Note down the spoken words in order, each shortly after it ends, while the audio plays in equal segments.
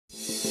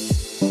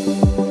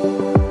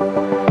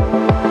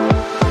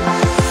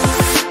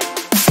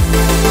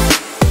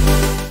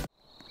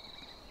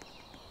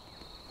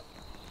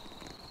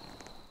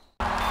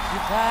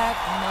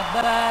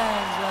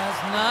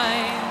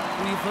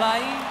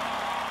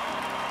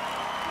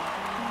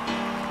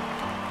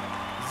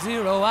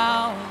0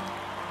 hour,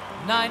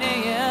 9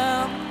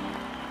 a.m.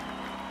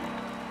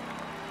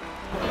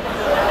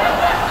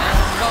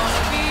 I'm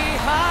gonna be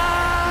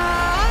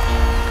high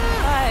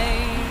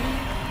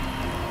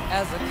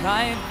as a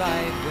kite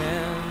by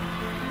then.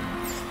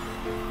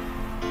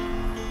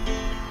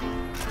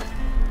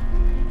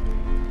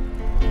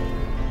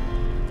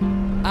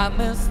 I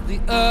miss the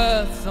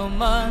earth so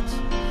much,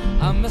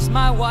 I miss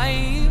my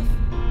wife.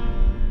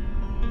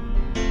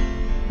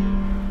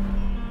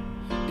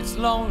 It's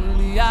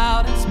lonely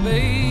out in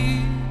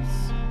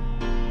space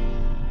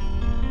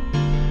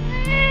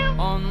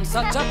on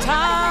such a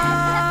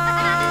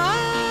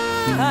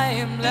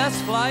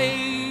timeless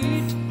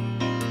flight.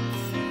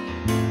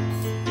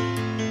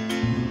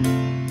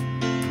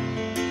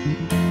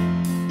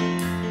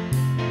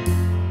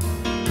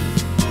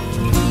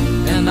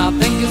 And I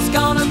think it's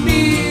gonna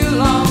be a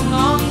long,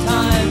 long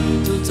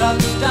time till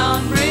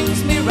touchdown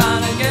brings me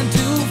round again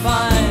to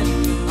find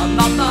I'm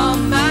not the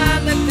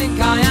man they think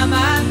I am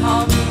at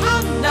home.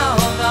 Oh no,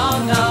 no,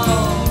 no,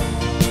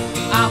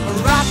 I'm a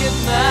rocket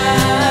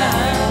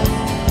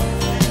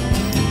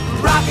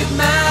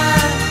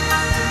man,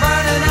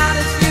 burning out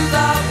his fuse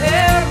out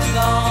here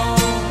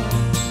alone.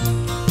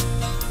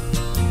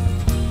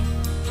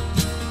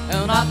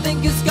 And I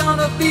think it's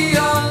gonna be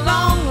a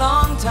long,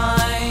 long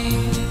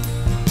time.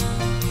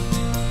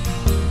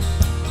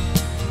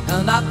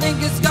 And I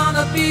think it's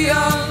gonna be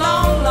a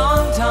long,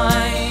 long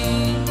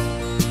time.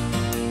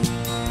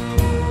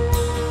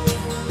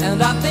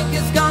 And I think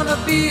it's gonna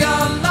be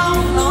a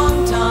long,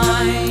 long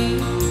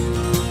time.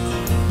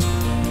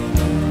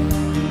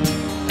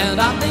 And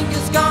I think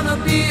it's gonna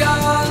be a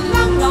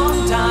long,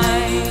 long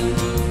time.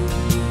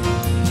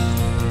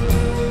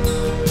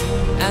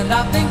 And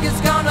I think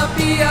it's gonna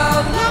be a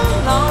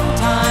long, long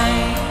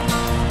time.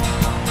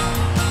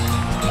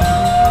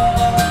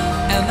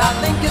 And I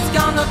think it's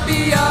gonna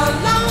be a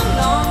long,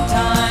 long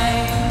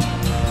time.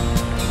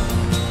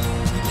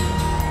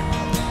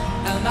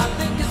 And I think it's gonna be a long, long time. And I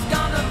think it's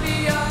gonna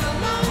be a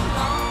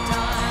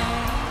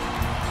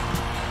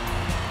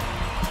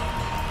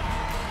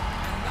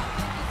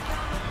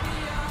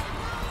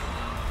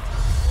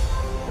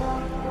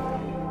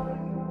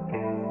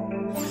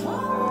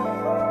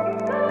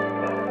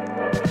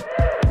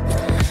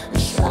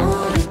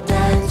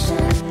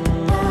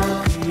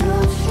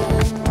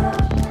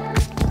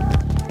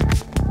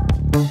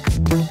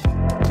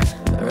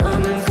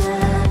Running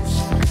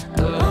fast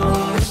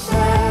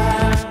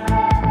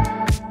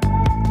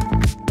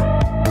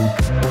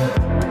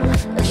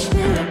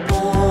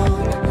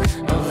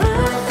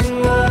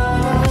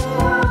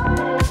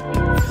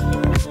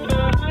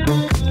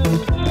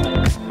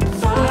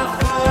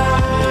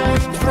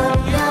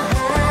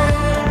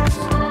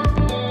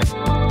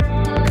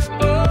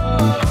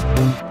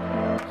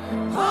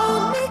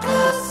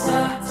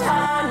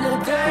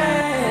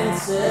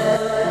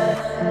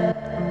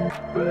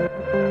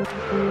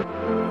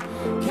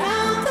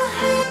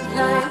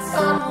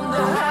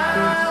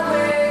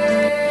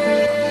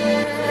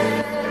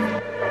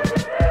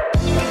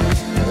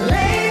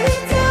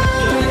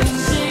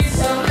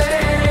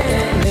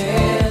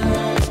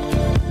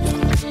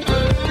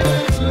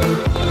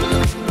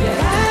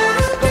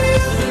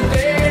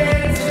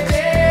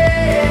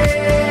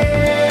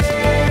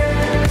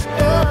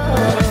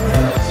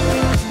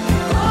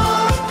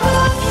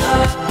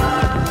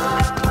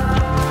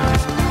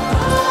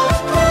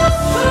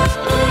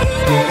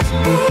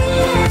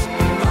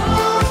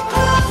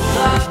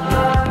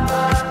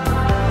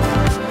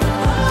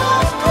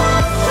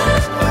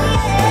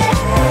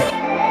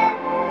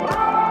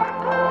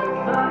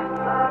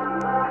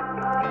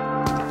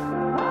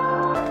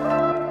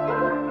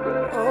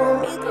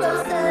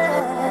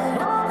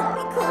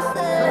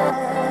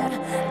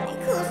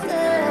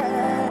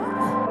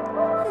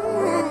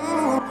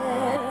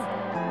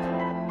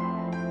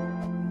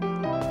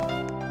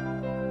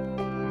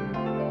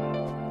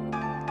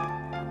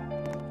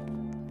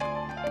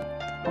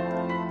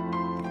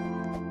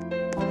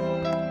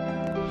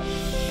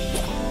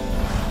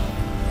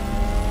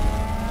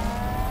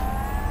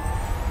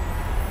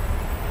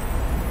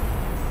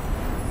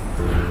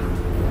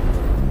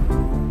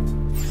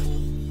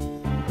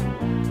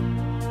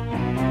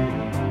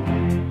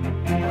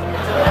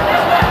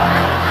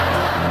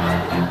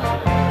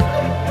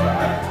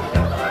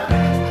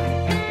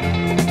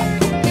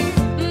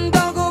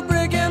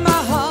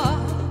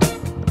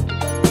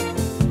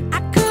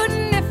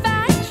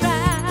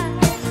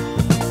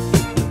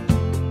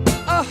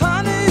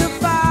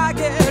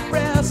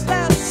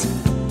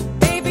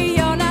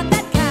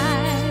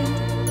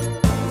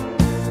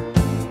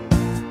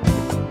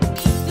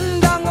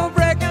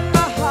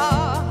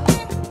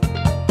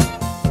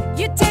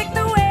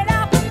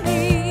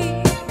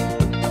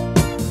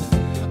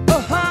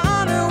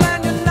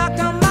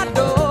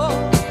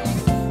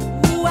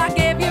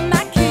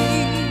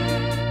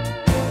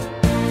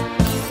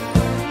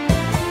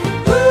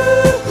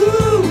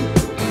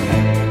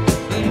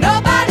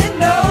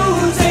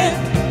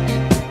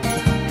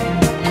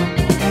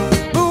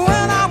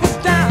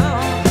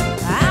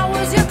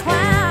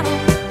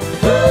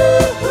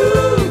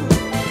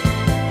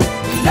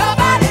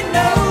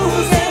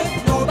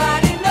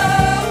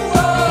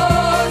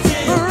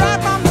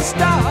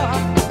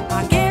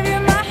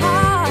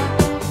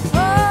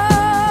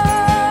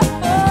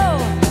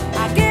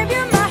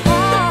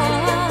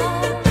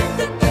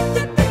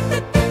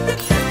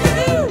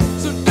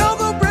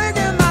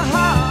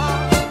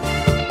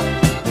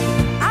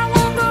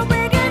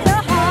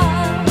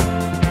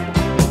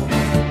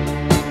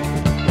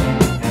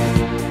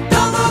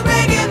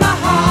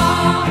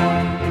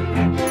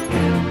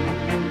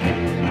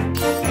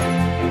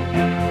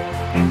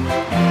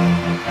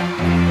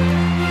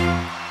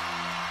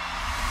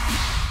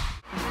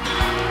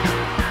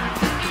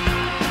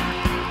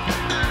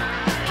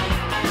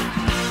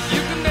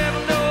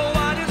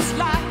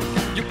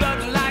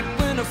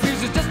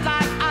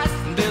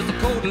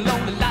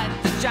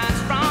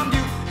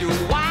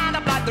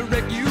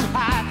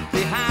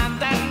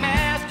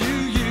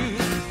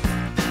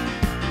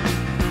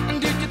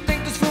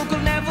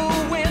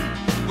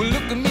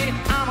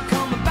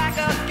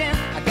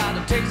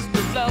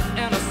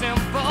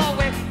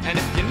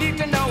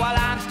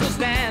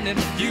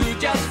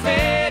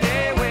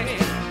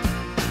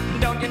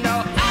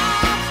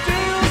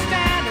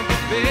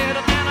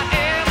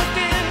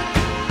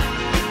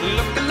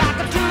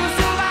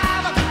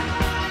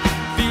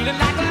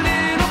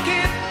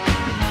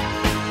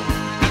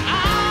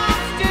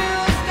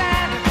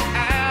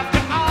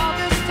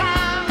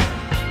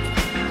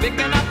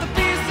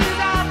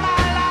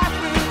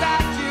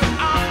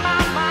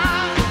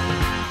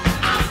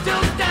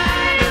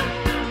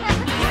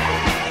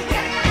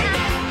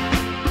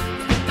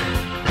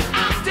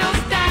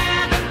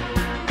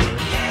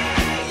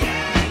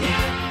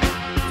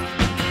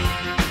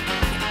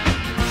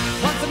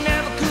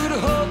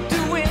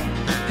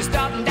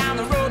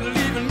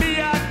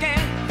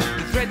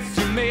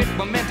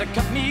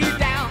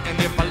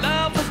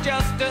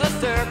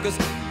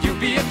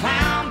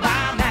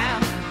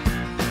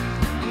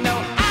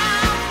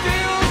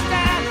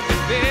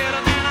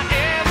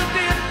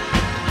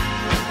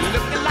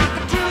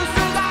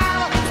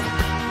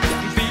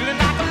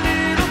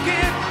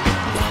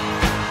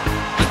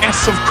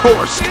Yes, of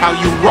course, Kal,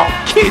 you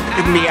rock kid,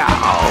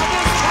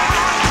 meow.